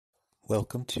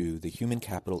Welcome to the Human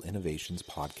Capital Innovations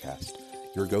Podcast,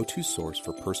 your go-to source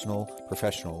for personal,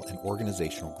 professional, and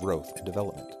organizational growth and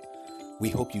development. We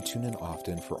hope you tune in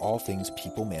often for all things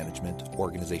people management,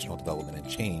 organizational development and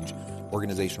change,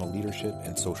 organizational leadership,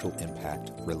 and social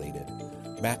impact related.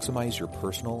 Maximize your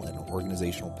personal and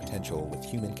organizational potential with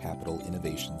Human Capital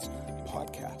Innovations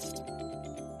Podcast.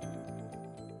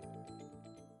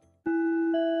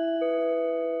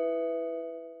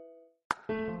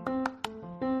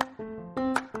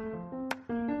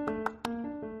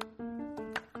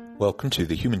 Welcome to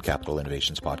the Human Capital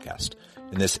Innovations Podcast.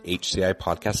 In this HCI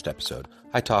podcast episode,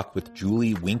 I talk with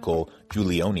Winkle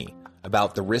Giulioni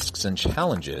about the risks and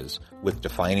challenges with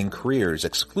defining careers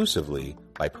exclusively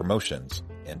by promotions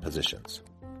and positions.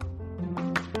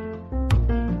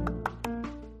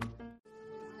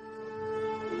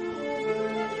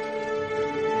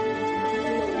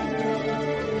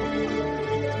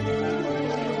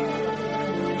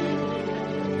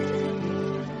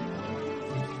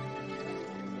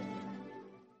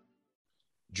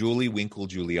 Winkle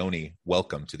Giulioni,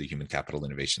 welcome to the Human Capital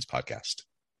Innovations Podcast.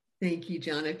 Thank you,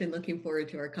 John. I've been looking forward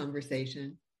to our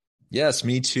conversation. Yes,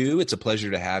 me too. It's a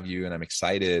pleasure to have you, and I'm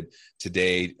excited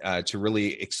today to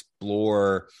really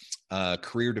explore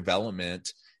career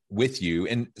development with you.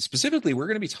 And specifically, we're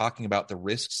going to be talking about the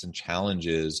risks and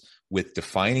challenges with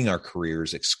defining our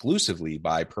careers exclusively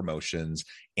by promotions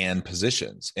and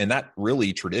positions. And that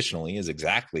really traditionally is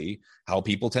exactly how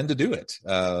people tend to do it.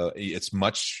 It's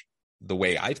much the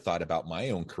way I've thought about my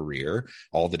own career,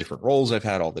 all the different roles I've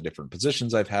had, all the different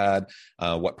positions I've had,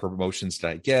 what promotions did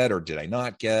I get or did I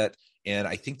not get? And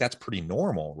I think that's pretty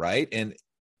normal, right? And,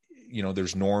 you know,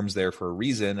 there's norms there for a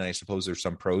reason. And I suppose there's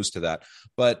some pros to that,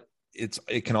 but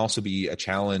it can also be a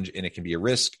challenge and it can be a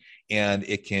risk and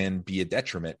it can be a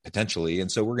detriment potentially.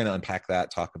 And so we're going to unpack that,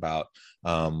 talk about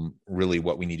really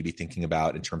what we need to be thinking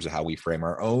about in terms of how we frame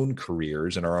our own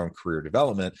careers and our own career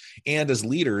development. And as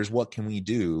leaders, what can we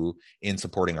do in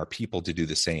supporting our people to do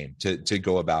the same, to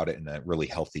go about it in a really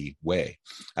healthy way?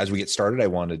 As we get started, I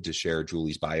wanted to share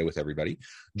Julie's bio with everybody.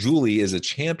 Julie is a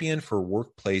champion for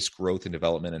workplace growth and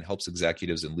development and helps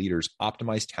executives and leaders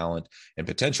optimize talent and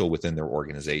potential within their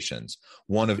organizations.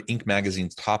 One of Inc.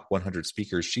 magazine's top 100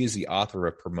 speakers, she is the author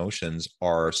of Promotions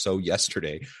Are So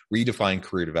Yesterday, Redefine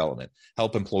Career Development,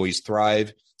 Help Employees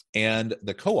Thrive, and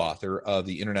the co-author of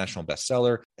the international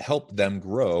bestseller, Help Them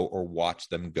Grow or Watch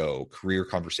Them Go, Career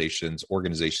Conversations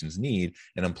Organizations Need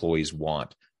and Employees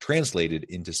Want, translated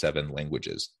into 7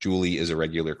 languages. Julie is a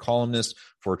regular columnist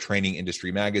for Training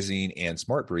Industry Magazine and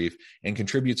Smart Brief and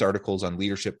contributes articles on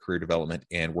leadership, career development,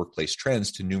 and workplace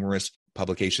trends to numerous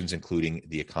publications, including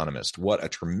The Economist. What a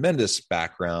tremendous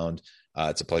background.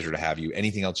 It's a pleasure to have you.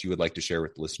 Anything else you would like to share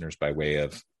with listeners by way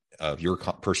of your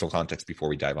personal context before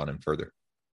we dive on in further?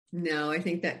 No, I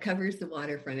think that covers the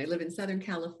waterfront. I live in Southern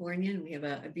California and we have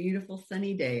a beautiful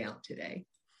sunny day out today.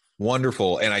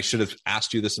 Wonderful. And I should have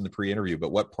asked you this in the pre-interview,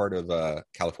 but what part of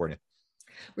California?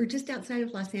 We're just outside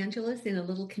of Los Angeles in a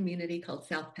little community called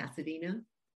South Pasadena.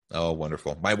 Oh,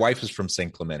 wonderful. My wife is from San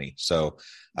Clemente. So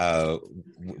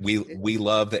we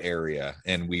love the area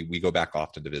and we go back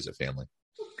often to visit family.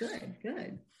 Oh,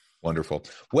 good. Wonderful.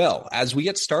 Well, as we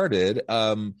get started,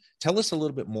 tell us a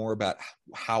little bit more about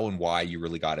how and why you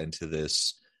really got into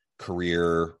this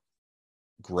career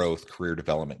growth, career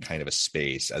development kind of a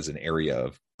space as an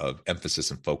area of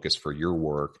emphasis and focus for your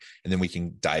work. And then we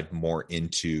can dive more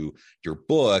into your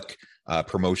book,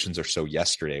 Promotions Are So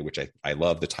Yesterday, which I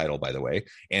love the title, by the way,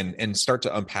 and start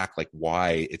to unpack like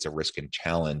why it's a risk and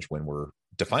challenge when we're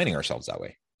defining ourselves that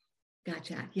way.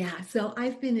 Gotcha. Yeah. So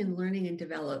I've been in learning and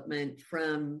development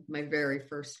from my very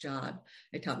first job.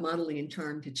 I taught modeling and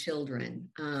charm to children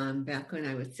back when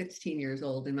I was 16 years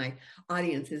old, and my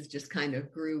audiences just kind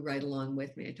of grew right along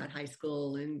with me. I taught high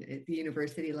school and at the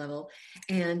university level,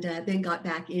 and then got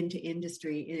back into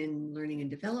industry in learning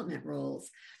and development roles.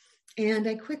 And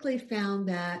I quickly found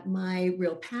that my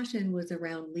real passion was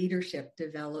around leadership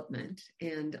development,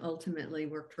 and ultimately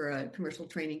worked for a commercial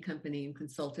training company and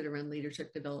consulted around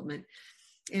leadership development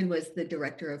and was the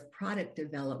director of product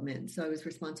development. So I was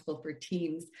responsible for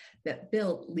teams that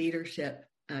built leadership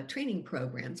training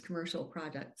programs, commercial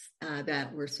products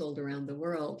that were sold around the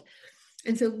world.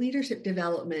 And so leadership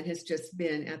development has just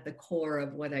been at the core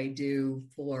of what I do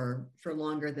for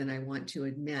longer than I want to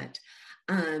admit.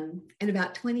 And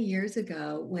about 20 years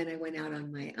ago, when I went out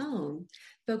on my own,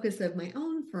 focus of my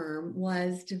own firm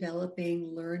was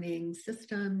developing learning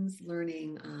systems,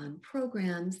 learning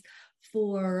programs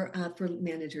for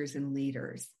managers and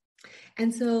leaders.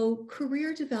 And so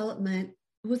career development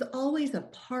was always a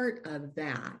part of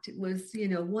that. It was,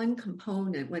 one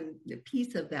component, one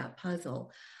piece of that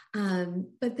puzzle.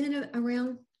 But then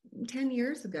around 10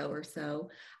 years ago or so,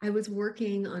 I was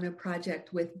working on a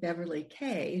project with Beverly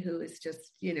Kay, who is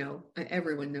just,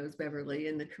 everyone knows Beverly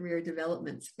in the career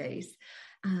development space.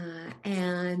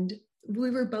 And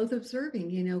we were both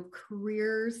observing,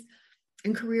 careers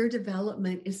and career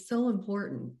development is so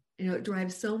important. It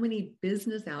drives so many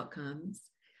business outcomes.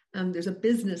 There's a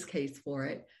business case for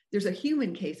it. There's a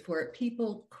human case for it.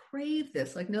 People crave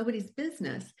this like nobody's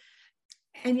business.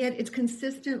 And yet it's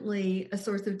consistently a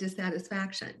source of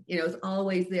dissatisfaction. It's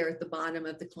always there at the bottom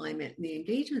of the climate and the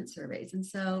engagement surveys. And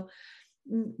so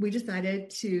we decided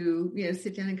to,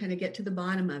 sit down and kind of get to the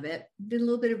bottom of it, did a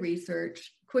little bit of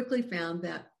research, quickly found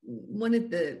that one of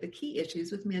the key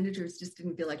issues with managers just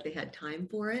didn't feel like they had time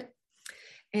for it.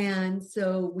 And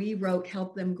so we wrote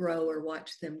Help Them Grow or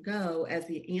Watch Them Go as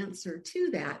the answer to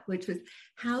that, which was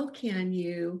how can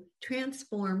you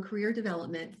transform career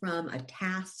development from a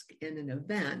task and an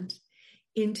event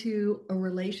into a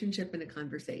relationship and a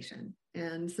conversation.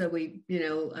 And so we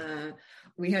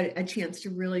had a chance to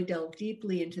really delve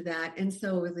deeply into that. And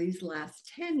so over these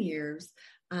last 10 years,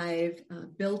 I've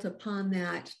built upon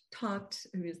that,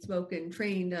 spoken,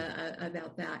 trained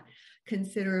about that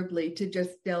considerably to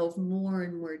just delve more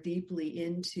and more deeply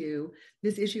into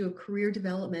this issue of career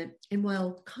development. And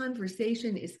while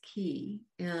conversation is key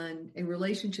and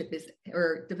relationship is,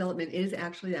 or development is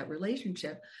actually that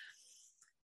relationship,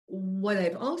 what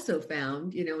I've also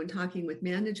found, in talking with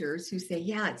managers who say,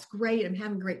 yeah, it's great, I'm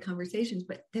having great conversations,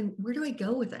 but then where do I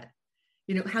go with it?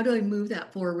 How do I move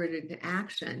that forward into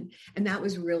action? And that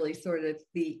was really sort of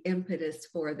the impetus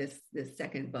for this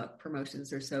second book,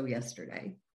 Promotions Are So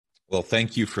Yesterday. Well,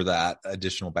 thank you for that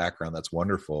additional background. That's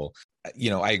wonderful.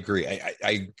 I agree.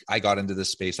 I got into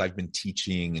this space. I've been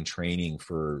teaching and training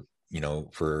for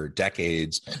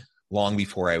decades, long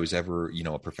before I was ever,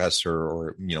 a professor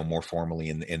or, more formally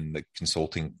in the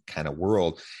consulting kind of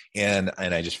world. And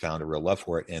I just found a real love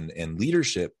for it. And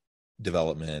leadership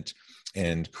development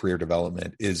and career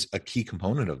development is a key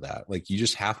component of that. Like you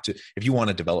just have to, if you want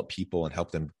to develop people and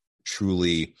help them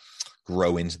truly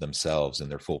grow into themselves and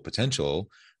their full potential,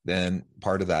 then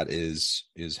part of that is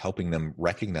helping them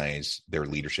recognize their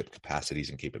leadership capacities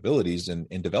and capabilities and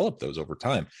develop those over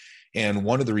time. And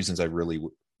one of the reasons I really,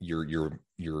 your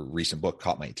recent book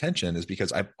caught my attention is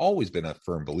because I've always been a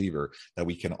firm believer that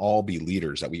we can all be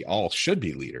leaders, that we all should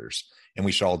be leaders, and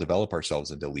we should all develop ourselves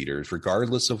into leaders,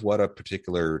 regardless of what a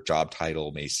particular job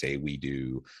title may say we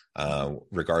do,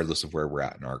 regardless of where we're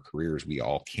at in our careers. We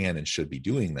all can and should be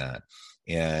doing that.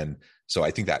 And so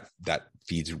I think that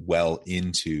feeds well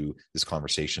into this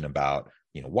conversation about,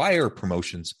 why are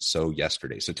promotions so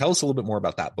yesterday? So tell us a little bit more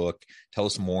about that book. Tell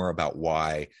us more about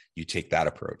why you take that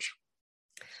approach.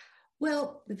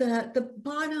 Well, the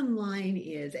bottom line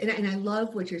is, and I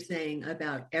love what you're saying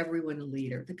about everyone a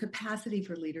leader. The capacity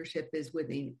for leadership is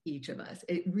within each of us.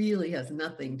 It really has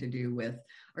nothing to do with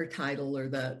our title or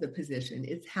the position.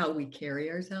 It's how we carry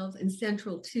ourselves. And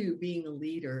central to being a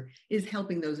leader is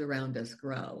helping those around us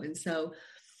grow. And so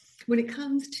when it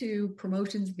comes to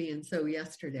promotions being so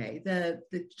yesterday,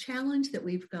 the challenge that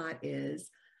we've got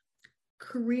is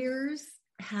careers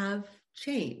have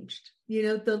changed.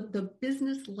 The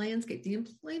business landscape, the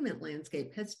employment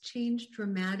landscape has changed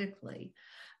dramatically.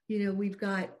 We've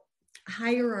got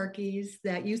hierarchies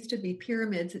that used to be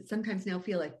pyramids that sometimes now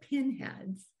feel like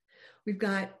pinheads. We've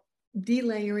got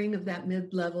delayering of that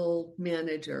mid-level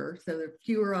manager, so there are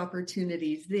fewer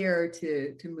opportunities there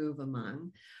to move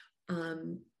among.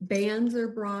 Bands are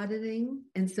broadening.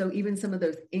 And so even some of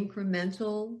those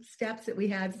incremental steps that we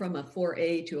had from a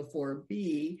 4A to a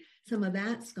 4B, some of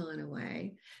that's gone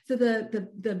away. So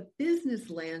the business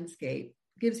landscape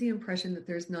gives the impression that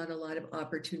there's not a lot of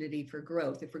opportunity for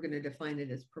growth if we're going to define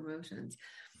it as promotions.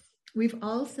 We've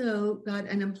also got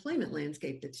an employment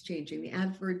landscape that's changing. The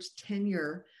average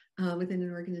tenure within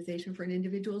an organization for an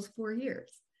individual is 4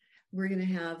 years. We're going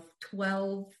to have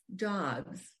 12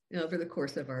 jobs over the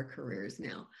course of our careers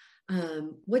now.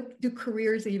 What do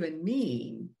careers even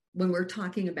mean when we're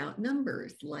talking about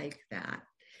numbers like that?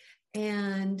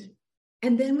 And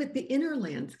then with the inner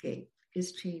landscape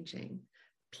is changing.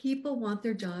 People want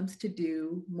their jobs to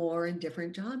do more and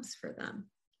different jobs for them.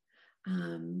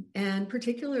 And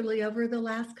particularly over the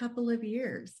last couple of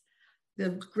years, the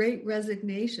great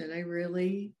resignation, I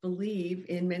really believe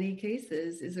in many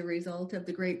cases, is a result of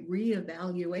the great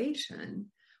reevaluation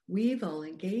we've all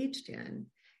engaged in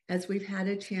as we've had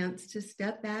a chance to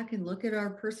step back and look at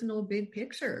our personal big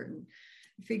picture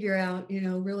and figure out,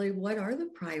 really what are the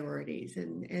priorities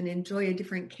and enjoy a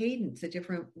different cadence, a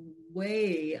different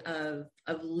way of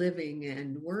living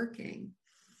and working.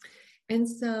 And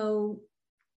so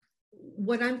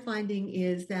what I'm finding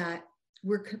is that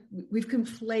we've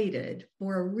conflated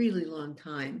for a really long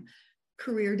time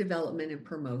career development and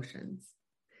promotions.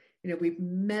 We've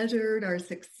measured our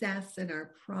success and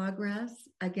our progress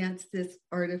against this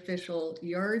artificial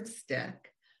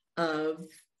yardstick of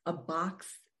a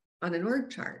box on an org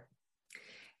chart.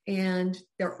 And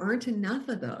there aren't enough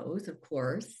of those, of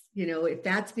course. If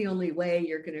that's the only way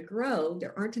you're going to grow,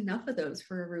 there aren't enough of those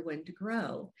for everyone to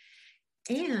grow.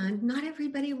 And not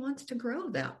everybody wants to grow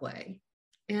that way.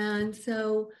 And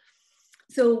so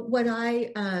what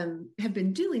I have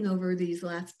been doing over these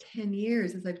last 10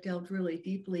 years as I've delved really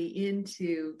deeply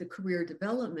into the career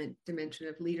development dimension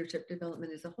of leadership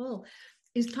development as a whole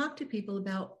is talk to people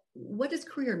about, what does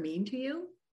career mean to you?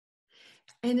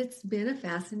 And it's been a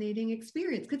fascinating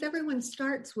experience because everyone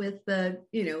starts with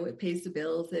it pays the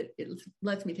bills, it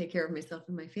lets me take care of myself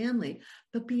and my family.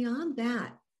 But beyond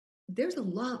that, there's a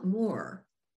lot more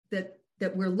that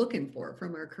we're looking for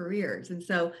from our careers. And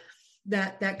so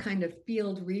that kind of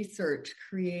field research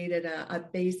created a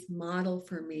base model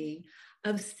for me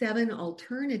of 7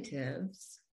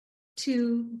 alternatives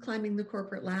to climbing the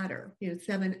corporate ladder,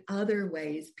 7 other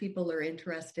ways people are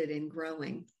interested in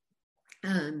growing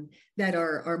that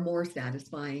are more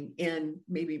satisfying, and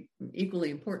maybe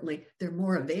equally importantly, they're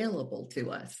more available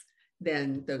to us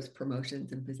than those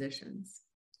promotions and positions.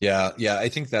 Yeah, I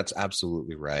think that's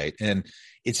absolutely right. And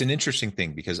it's an interesting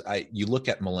thing because you look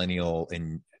at millennial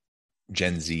and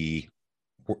Gen Z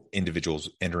individuals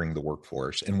entering the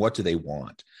workforce, and what do they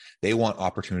want? They want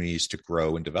opportunities to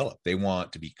grow and develop. They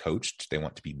want to be coached. They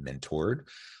want to be mentored.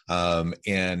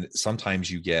 And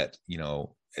sometimes you get,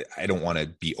 I don't want to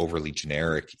be overly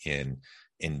generic in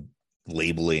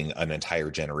labeling an entire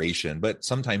generation, but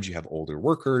sometimes you have older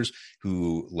workers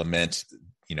who lament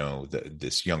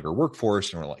this younger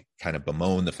workforce and are like kind of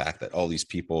bemoan the fact that all these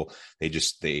people,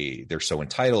 they're so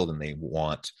entitled and they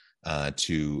want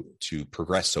to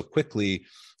progress so quickly.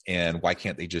 And why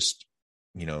can't they just,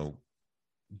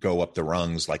 go up the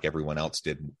rungs like everyone else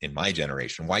did in my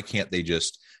generation? Why can't they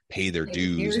just pay their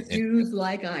dues? Dues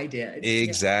like I did.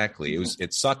 Exactly. Yeah.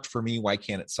 It sucked for me. Why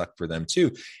can't it suck for them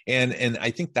too? And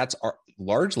I think that's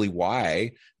largely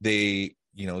why they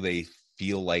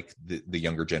feel like the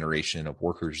younger generation of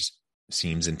workers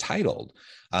seems entitled.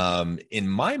 In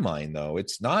my mind, though,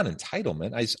 it's not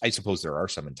entitlement. I suppose there are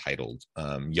some entitled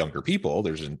younger people.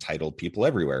 There's entitled people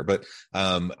everywhere, but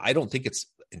I don't think it's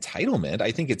entitlement.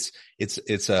 I think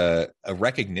it's a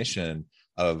recognition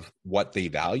of what they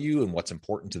value and what's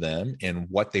important to them and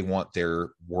what they want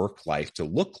their work life to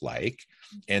look like.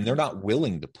 And they're not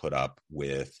willing to put up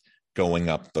with going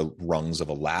up the rungs of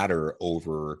a ladder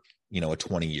over a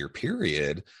 20-year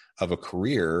period of a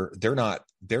career. They're not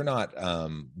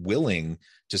willing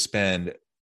to spend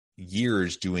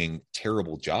years doing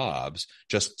terrible jobs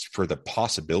just for the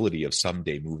possibility of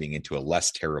someday moving into a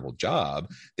less terrible job.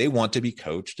 They want to be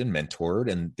coached and mentored,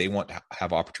 and they want to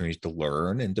have opportunities to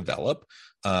learn and develop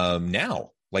now,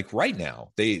 like right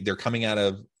now. They're coming out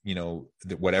of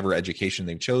whatever education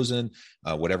they've chosen,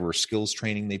 whatever skills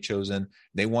training they've chosen.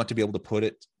 They want to be able to put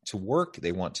it to work.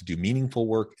 They want to do meaningful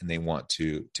work, and they want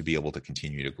to be able to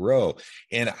continue to grow.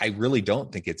 And I really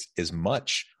don't think it's as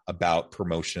much about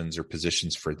promotions or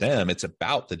positions for them. It's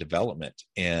about the development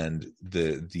and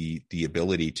the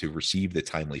ability to receive the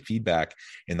timely feedback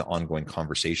in the ongoing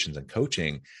conversations and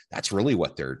coaching. That's really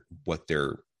what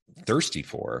they're thirsty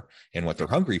for and what they're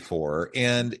hungry for.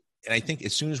 And I think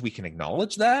as soon as we can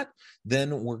acknowledge that,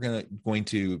 then we're going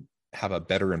to have a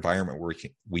better environment where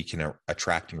we can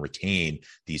attract and retain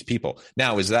these people.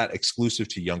 Now, is that exclusive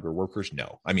to younger workers?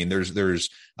 No. I mean, there's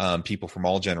people from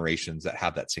all generations that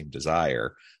have that same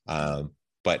desire.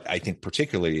 But I think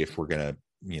particularly if we're going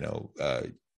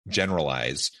to,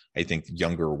 generalize, I think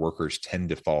younger workers tend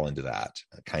to fall into that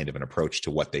kind of an approach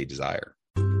to what they desire.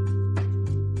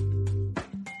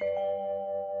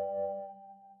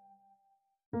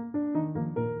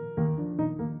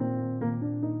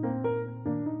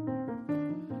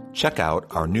 Check out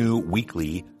our new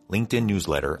weekly LinkedIn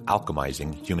newsletter,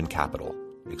 Alchemizing Human Capital,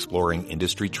 exploring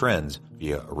industry trends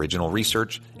via original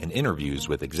research and interviews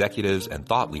with executives and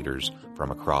thought leaders from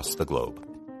across the globe.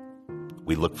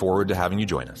 We look forward to having you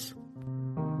join us.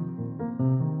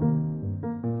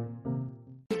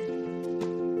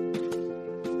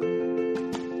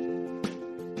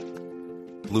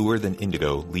 Bluer Than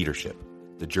Indigo Leadership,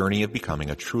 the journey of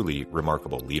becoming a truly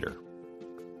remarkable leader.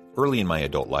 Early in my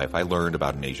adult life, I learned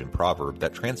about an Asian proverb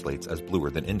that translates as bluer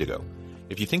than indigo.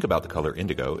 If you think about the color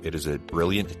indigo, it is a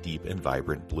brilliant, deep, and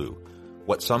vibrant blue,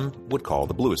 what some would call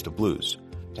the bluest of blues.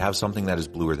 To have something that is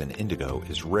bluer than indigo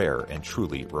is rare and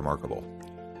truly remarkable.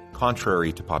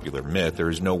 Contrary to popular myth, there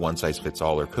is no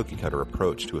one-size-fits-all or cookie-cutter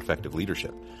approach to effective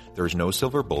leadership. There is no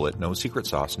silver bullet, no secret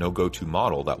sauce, no go-to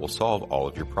model that will solve all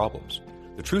of your problems.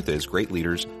 The truth is, great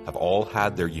leaders have all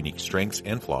had their unique strengths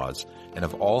and flaws, and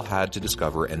have all had to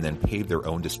discover and then pave their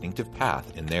own distinctive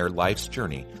path in their life's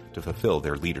journey to fulfill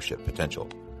their leadership potential.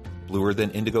 Bluer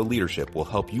Than Indigo Leadership will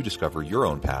help you discover your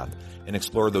own path and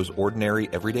explore those ordinary,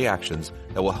 everyday actions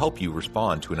that will help you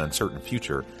respond to an uncertain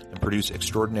future and produce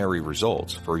extraordinary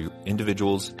results for your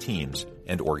individuals, teams,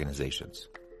 and organizations.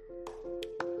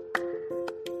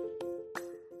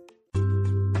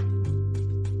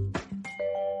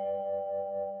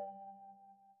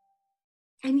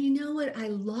 And you know what I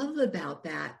love about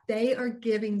that? They are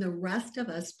giving the rest of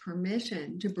us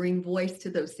permission to bring voice to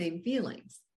those same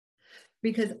feelings.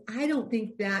 Because I don't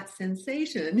think that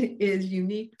sensation is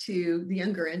unique to the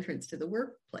younger entrants to the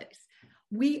workplace.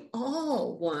 We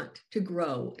all want to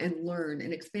grow and learn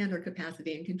and expand our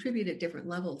capacity and contribute at different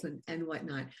levels and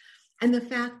whatnot. And the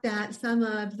fact that some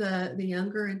of the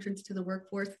younger entrants to the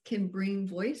workforce can bring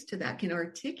voice to that, can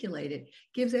articulate it,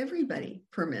 gives everybody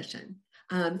permission.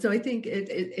 So I think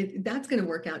that's going to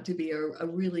work out to be a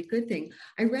really good thing.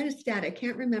 I read a stat, I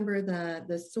can't remember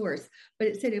the source, but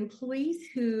it said employees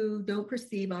who don't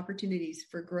perceive opportunities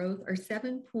for growth are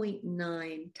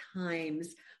 7.9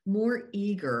 times more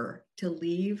eager to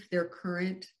leave their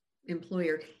current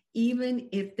employer, even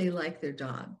if they like their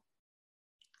job.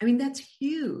 I mean, that's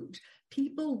huge.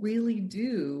 People really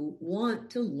do want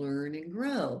to learn and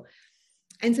grow.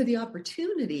 And so the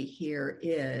opportunity here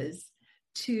is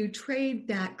to trade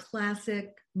that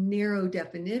classic narrow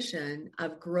definition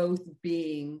of growth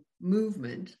being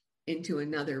movement into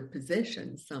another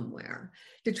position somewhere,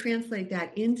 to translate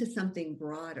that into something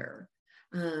broader.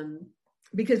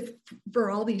 Because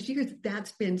for all these years,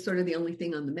 that's been sort of the only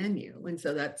thing on the menu. And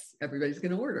so everybody's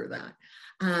going to order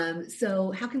that.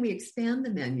 So how can we expand the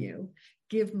menu,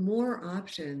 give more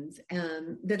options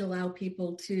that allow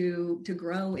people to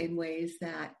grow in ways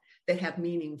that have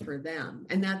meaning for them?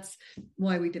 And that's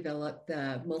why we developed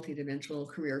the multidimensional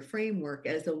career framework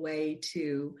as a way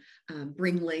to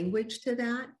bring language to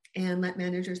that and let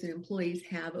managers and employees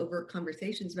have overt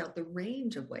conversations about the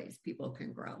range of ways people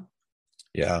can grow.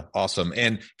 Yeah, awesome.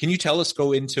 And can you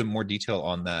go into more detail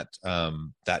on that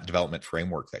that development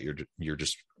framework that you're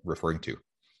just referring to?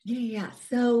 Yeah.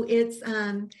 So it's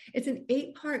an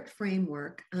 8-part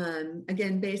framework,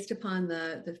 again, based upon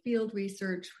the field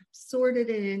research, sorted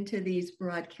it into these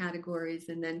broad categories,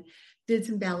 and then did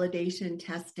some validation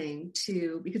testing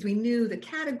because we knew the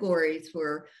categories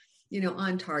were,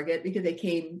 on target because they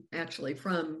came actually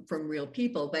from real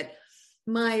people. But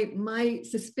my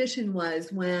suspicion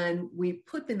was when we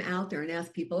put them out there and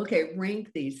asked people, okay,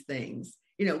 rank these things.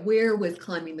 Where was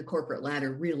climbing the corporate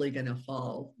ladder really going to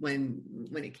fall when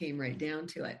it came right down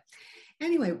to it?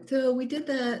 Anyway, so we did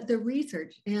the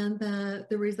research, and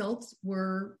the results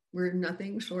were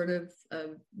nothing short of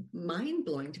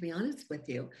mind-blowing, to be honest with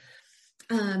you.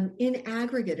 In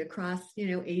aggregate, across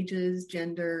ages,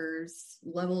 genders,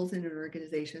 levels in an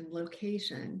organization,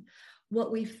 location,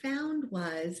 what we found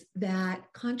was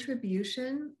that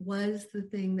contribution was the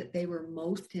thing that they were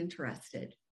most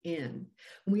interested in.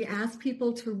 When we asked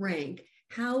people to rank,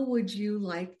 how would you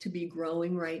like to be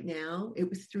growing right now? It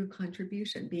was through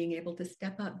contribution, being able to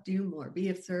step up, do more, be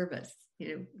of service,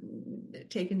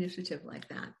 take initiative like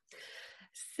that.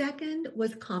 Second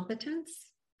was competence.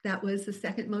 That was the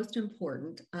second most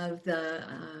important of the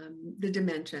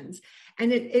dimensions.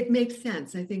 And it makes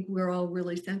sense. I think we're all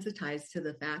really sensitized to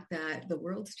the fact that the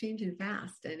world's changing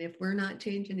fast. And if we're not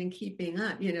changing and keeping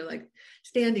up, like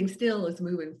standing still is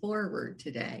moving forward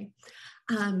today.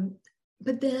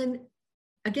 But then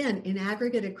again, in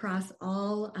aggregate across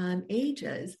all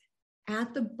ages,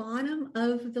 at the bottom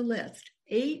of the list,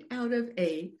 8 out of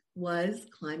 8 was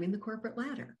climbing the corporate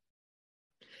ladder.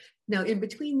 Now, in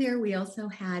between there, we also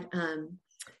had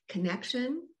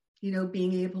connection,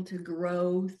 being able to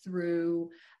grow through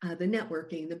the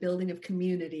networking, the building of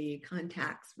community,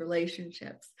 contacts,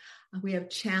 relationships. We have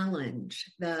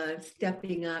challenge, the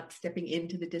stepping up, stepping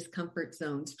into the discomfort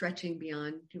zone, stretching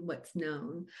beyond what's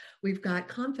known. We've got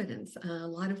confidence. A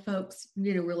lot of folks,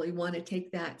 really want to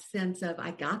take that sense of,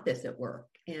 I got this at work,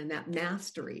 and that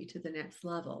mastery to the next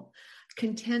level.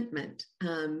 Contentment,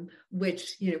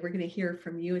 which, we're going to hear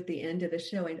from you at the end of the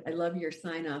show. I love your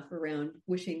sign off around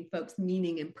wishing folks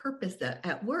meaning and purpose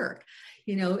at work.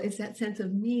 It's that sense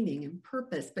of meaning and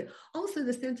purpose, but also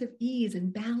the sense of ease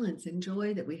and balance and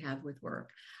joy that we have with work.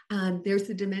 There's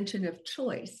the dimension of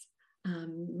choice,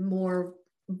 more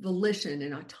volition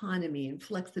and autonomy and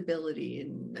flexibility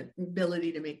and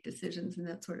ability to make decisions and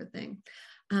that sort of thing.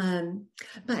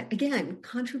 But again,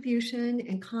 contribution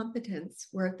and competence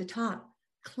were at the top.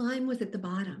 Climb was at the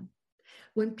bottom.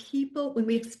 When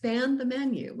we expand the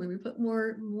menu, when we put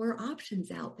more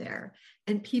options out there,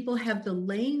 and people have the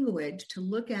language to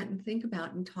look at and think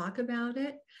about and talk about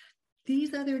it,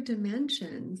 these other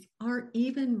dimensions are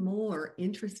even more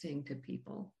interesting to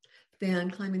people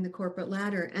than climbing the corporate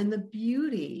ladder. And the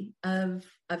beauty of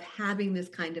having this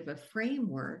kind of a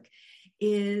framework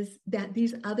is that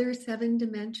these other 7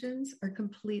 dimensions are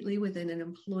completely within an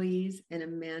employee's and a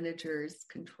manager's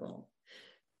control.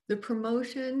 The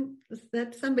promotion,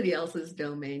 that's somebody else's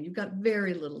domain. You've got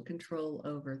very little control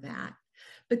over that.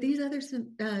 But these other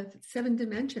 7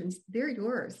 dimensions, they're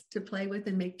yours to play with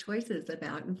and make choices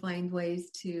about and find ways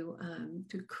to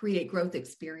create growth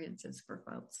experiences for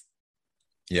folks.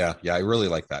 Yeah, I really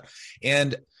like that.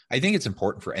 And I think it's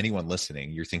important for anyone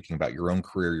listening. You're thinking about your own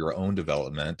career, your own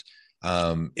development.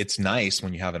 It's nice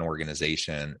when you have an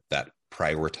organization that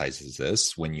prioritizes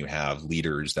this, when you have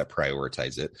leaders that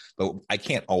prioritize it, but I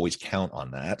can't always count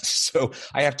on that. So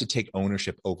I have to take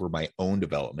ownership over my own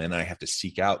development. I have to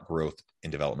seek out growth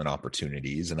and development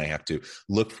opportunities, and I have to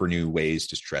look for new ways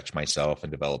to stretch myself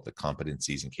and develop the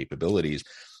competencies and capabilities.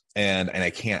 And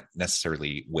I can't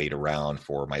necessarily wait around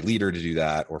for my leader to do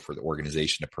that or for the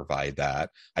organization to provide that.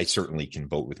 I certainly can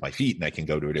vote with my feet and I can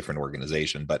go to a different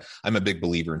organization, but I'm a big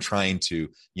believer in trying to,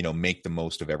 make the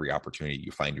most of every opportunity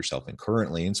you find yourself in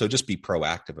currently. And so just be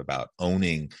proactive about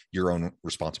owning your own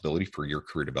responsibility for your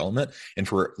career development. And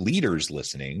for leaders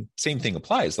listening, same thing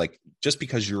applies. Like, just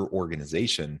because your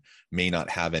organization may not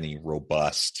have any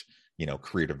robust,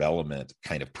 career development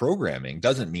kind of programming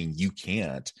doesn't mean you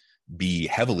can't be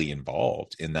heavily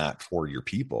involved in that for your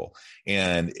people.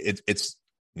 And it's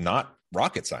not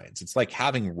rocket science. It's like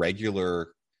having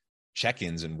regular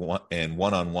check-ins and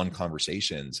one-on-one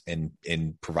conversations and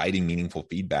providing meaningful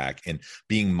feedback and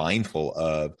being mindful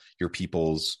of your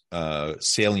people's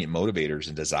salient motivators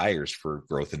and desires for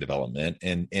growth and development,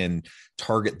 and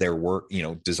target their work,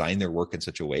 design their work in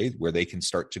such a way where they can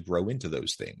start to grow into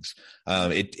those things.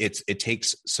 It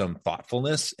takes some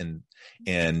thoughtfulness and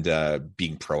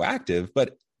being proactive,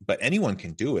 but anyone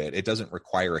can do it. It doesn't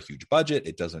require a huge budget.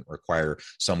 It doesn't require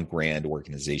some grand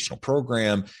organizational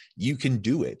program. You can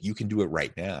do it. You can do it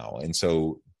right now. And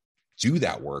so do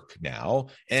that work now,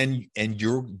 and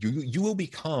you will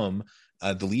become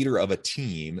the leader of a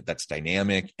team that's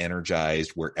dynamic,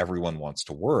 energized, where everyone wants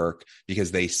to work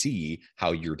because they see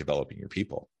how you're developing your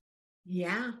people.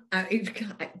 Yeah.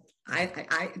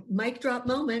 I mic drop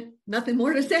moment, nothing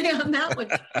more to say on that one.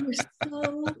 You're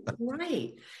so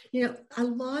right. A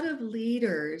lot of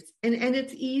leaders, and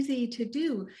it's easy to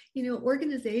do,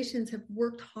 organizations have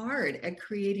worked hard at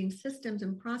creating systems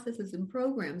and processes and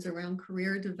programs around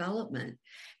career development.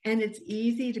 And it's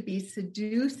easy to be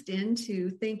seduced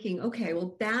into thinking, okay,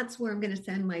 well, that's where I'm going to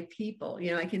send my people.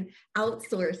 I can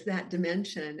outsource that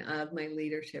dimension of my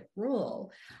leadership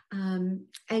role. And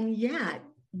yet,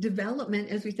 development,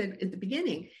 as we said at the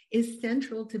beginning, is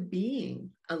central to being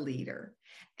a leader.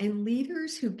 And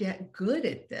leaders who get good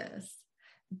at this,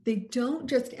 they don't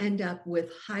just end up with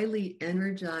highly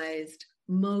energized,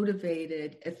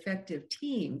 motivated, effective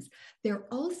teams. They're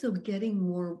also getting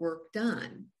more work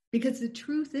done. Because the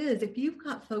truth is, if you've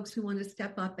got folks who want to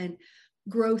step up and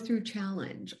grow through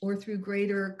challenge or through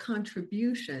greater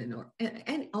contribution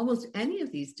and almost any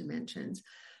of these dimensions,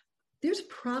 there's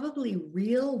probably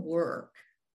real work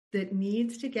that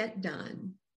needs to get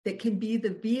done that can be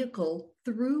the vehicle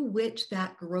through which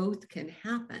that growth can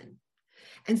happen.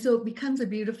 And so it becomes a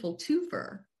beautiful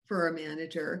twofer for a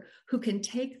manager who can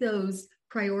take those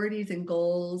priorities and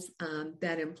goals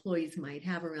that employees might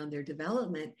have around their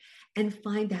development and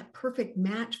find that perfect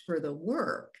match for the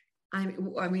work. I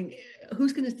mean,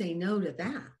 who's going to say no to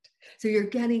that? So you're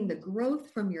getting the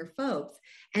growth from your folks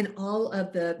and all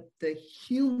of the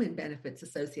human benefits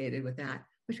associated with that,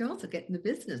 but you're also getting the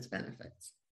business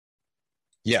benefits.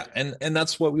 Yeah. And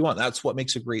that's what we want. That's what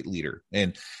makes a great leader.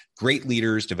 And great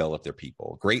leaders develop their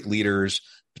people. Great leaders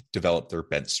develop their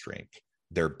bench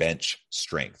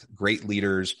strength. Great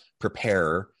leaders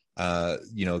prepare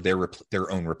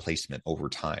their own replacement over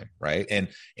time, right?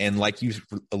 And like you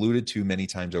alluded to many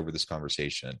times over this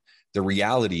conversation, the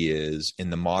reality is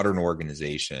in the modern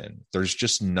organization, there's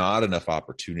just not enough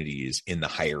opportunities in the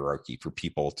hierarchy for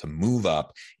people to move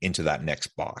up into that next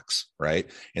box, right?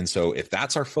 And so if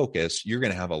that's our focus, you're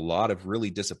going to have a lot of really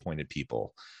disappointed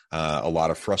people, a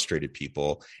lot of frustrated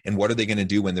people. And what are they going to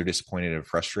do when they're disappointed and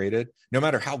frustrated? No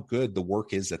matter how good the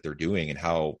work is that they're doing and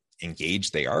how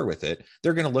engaged they are with it,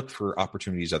 they're going to look for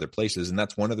opportunities other places. And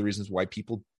that's one of the reasons why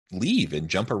people leave and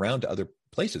jump around to other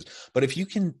places. But if you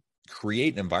can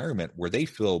create an environment where they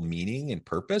feel meaning and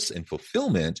purpose and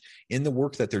fulfillment in the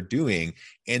work that they're doing,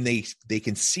 and they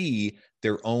can see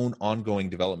their own ongoing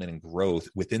development and growth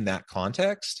within that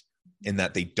context, in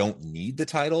that they don't need the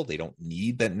title, they don't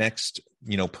need that next,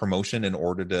 promotion in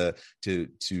order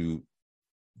to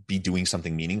be doing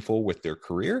something meaningful with their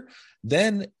career,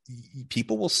 then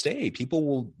people will stay.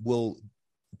 People will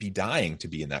be dying to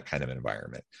be in that kind of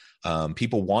environment.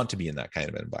 People want to be in that kind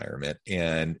of environment.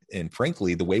 And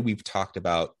frankly, the way we've talked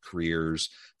about careers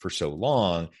for so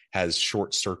long has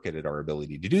short-circuited our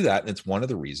ability to do that. And it's one of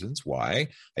the reasons why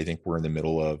I think we're in the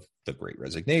middle of the Great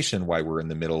Resignation, why we're in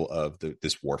the middle of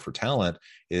this war for talent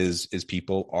is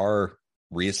people are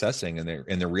reassessing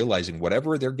and they're realizing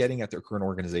whatever they're getting at their current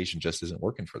organization just isn't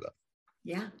working for them.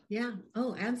 Yeah.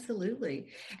 Oh, absolutely.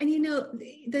 And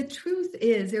the truth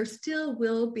is there still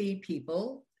will be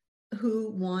people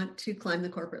who want to climb the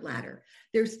corporate ladder.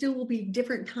 There still will be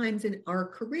different times in our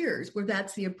careers where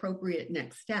that's the appropriate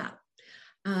next step.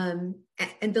 And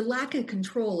the lack of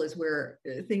control is where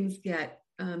things get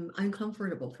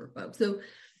uncomfortable for folks. So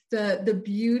the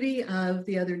beauty of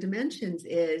the other dimensions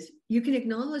is you can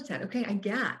acknowledge that, okay, I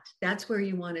get that's where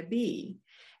you want to be.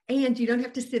 And you don't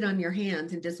have to sit on your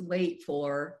hands and just wait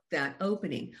for that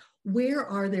opening. Where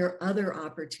are there other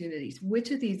opportunities?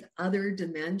 Which of these other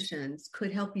dimensions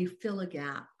could help you fill a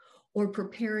gap or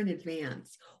prepare in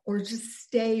advance or just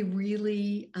stay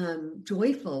really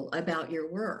joyful about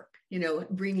your work?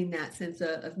 Bringing that sense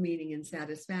of meaning and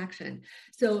satisfaction.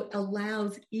 So it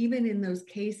allows, even in those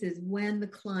cases when the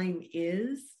climb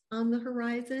is on the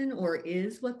horizon or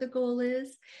is what the goal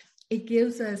is, it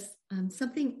gives us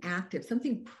something active,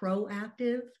 something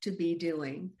proactive to be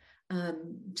doing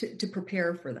to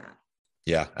prepare for that.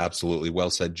 Yeah, absolutely. Well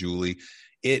said, Julie.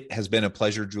 It has been a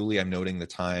pleasure, Julie. I'm noting the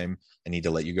time. I need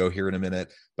to let you go here in a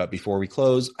minute. But before we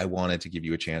close, I wanted to give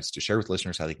you a chance to share with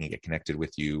listeners how they can get connected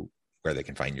with you, where they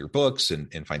can find your books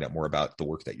and find out more about the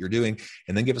work that you're doing,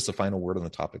 and then give us a final word on the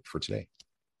topic for today.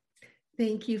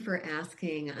 Thank you for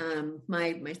asking.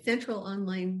 My central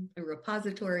online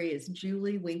repository is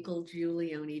Giulioni.com,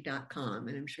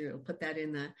 and I'm sure you'll put that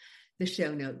in the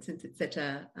show notes since it's such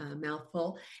a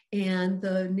mouthful. And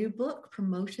the new book,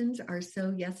 Promotions Are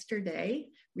So Yesterday,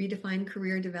 Redefine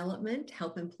Career Development,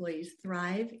 Help Employees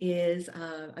Thrive, is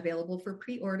available for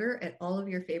pre-order at all of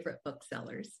your favorite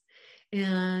booksellers.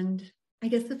 And I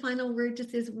guess the final word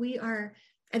just is we are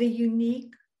at a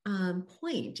unique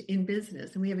point in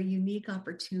business, and we have a unique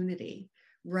opportunity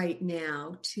right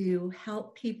now to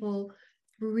help people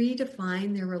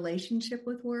redefine their relationship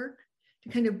with work, to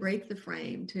kind of break the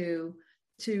frame, to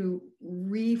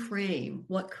reframe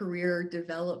what career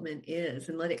development is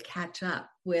and let it catch up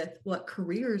with what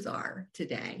careers are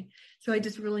today. So I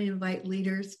just really invite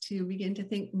leaders to begin to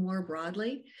think more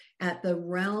broadly at the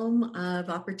realm of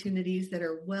opportunities that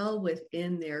are well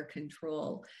within their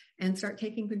control and start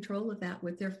taking control of that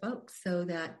with their folks so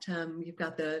that you've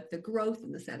got the growth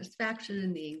and the satisfaction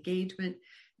and the engagement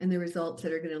and the results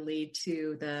that are going to lead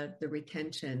to the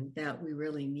retention that we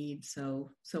really need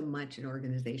so much in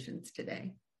organizations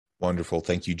today. Wonderful.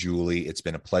 Thank you, Julie. It's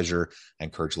been a pleasure. I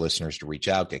encourage listeners to reach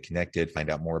out, get connected, find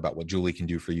out more about what Julie can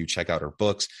do for you, check out her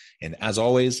books. And as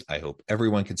always, I hope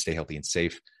everyone can stay healthy and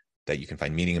safe, that you can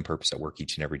find meaning and purpose at work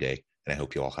each and every day. And I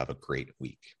hope you all have a great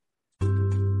week.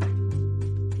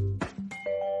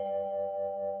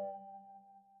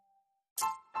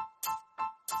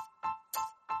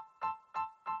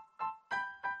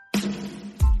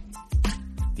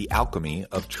 The alchemy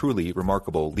of truly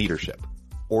remarkable leadership.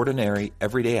 Ordinary,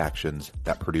 everyday actions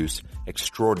that produce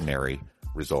extraordinary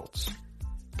results.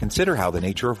 Consider how the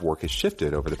nature of work has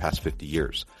shifted over the past 50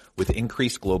 years. With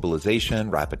increased globalization,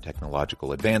 rapid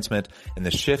technological advancement, and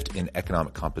the shift in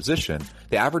economic composition,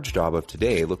 the average job of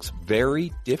today looks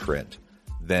very different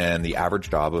than the average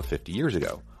job of 50 years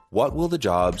ago. What will the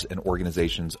jobs and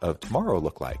organizations of tomorrow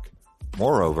look like?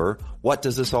 Moreover, what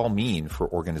does this all mean for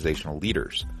organizational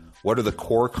leaders? What are the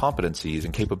core competencies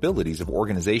and capabilities of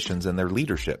organizations and their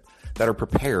leadership that are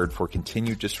prepared for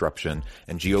continued disruption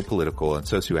and geopolitical and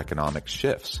socioeconomic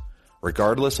shifts?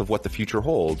 Regardless of what the future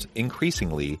holds,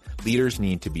 increasingly, leaders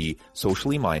need to be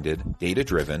socially minded,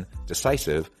 data-driven,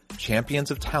 decisive, champions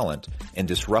of talent, and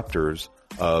disruptors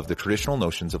of the traditional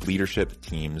notions of leadership,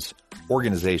 teams,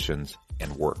 organizations,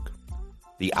 and work.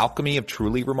 The alchemy of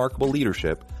truly remarkable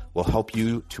leadership will help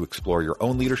you to explore your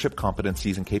own leadership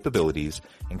competencies and capabilities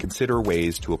and consider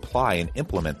ways to apply and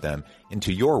implement them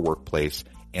into your workplace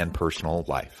and personal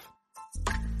life.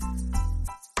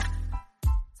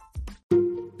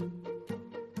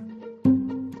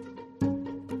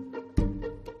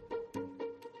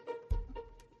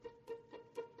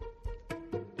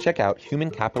 Check out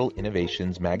Human Capital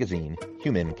Innovations magazine,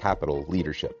 Human Capital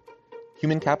Leadership.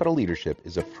 Human Capital Leadership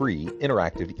is a free,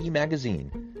 interactive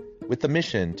e-magazine with the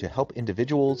mission to help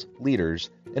individuals,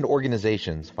 leaders, and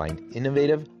organizations find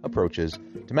innovative approaches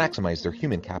to maximize their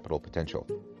human capital potential.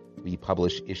 We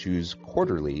publish issues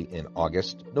quarterly in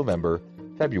August, November,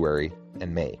 February,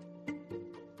 and May.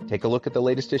 Take a look at the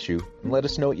latest issue and let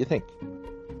us know what you think.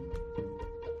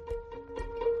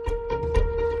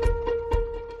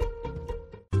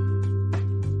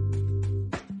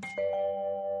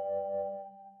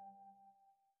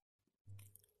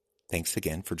 Thanks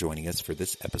again for joining us for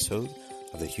this episode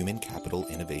of the Human Capital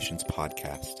Innovations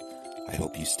Podcast. I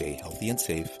hope you stay healthy and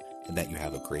safe and that you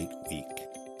have a great week.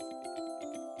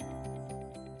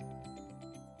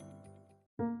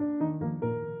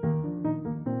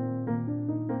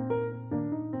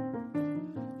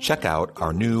 Check out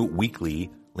our new weekly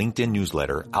LinkedIn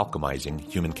newsletter, Alchemizing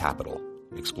Human Capital,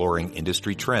 exploring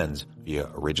industry trends via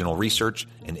original research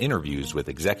and interviews with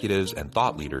executives and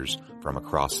thought leaders from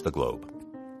across the globe.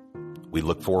 We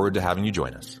look forward to having you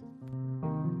join us.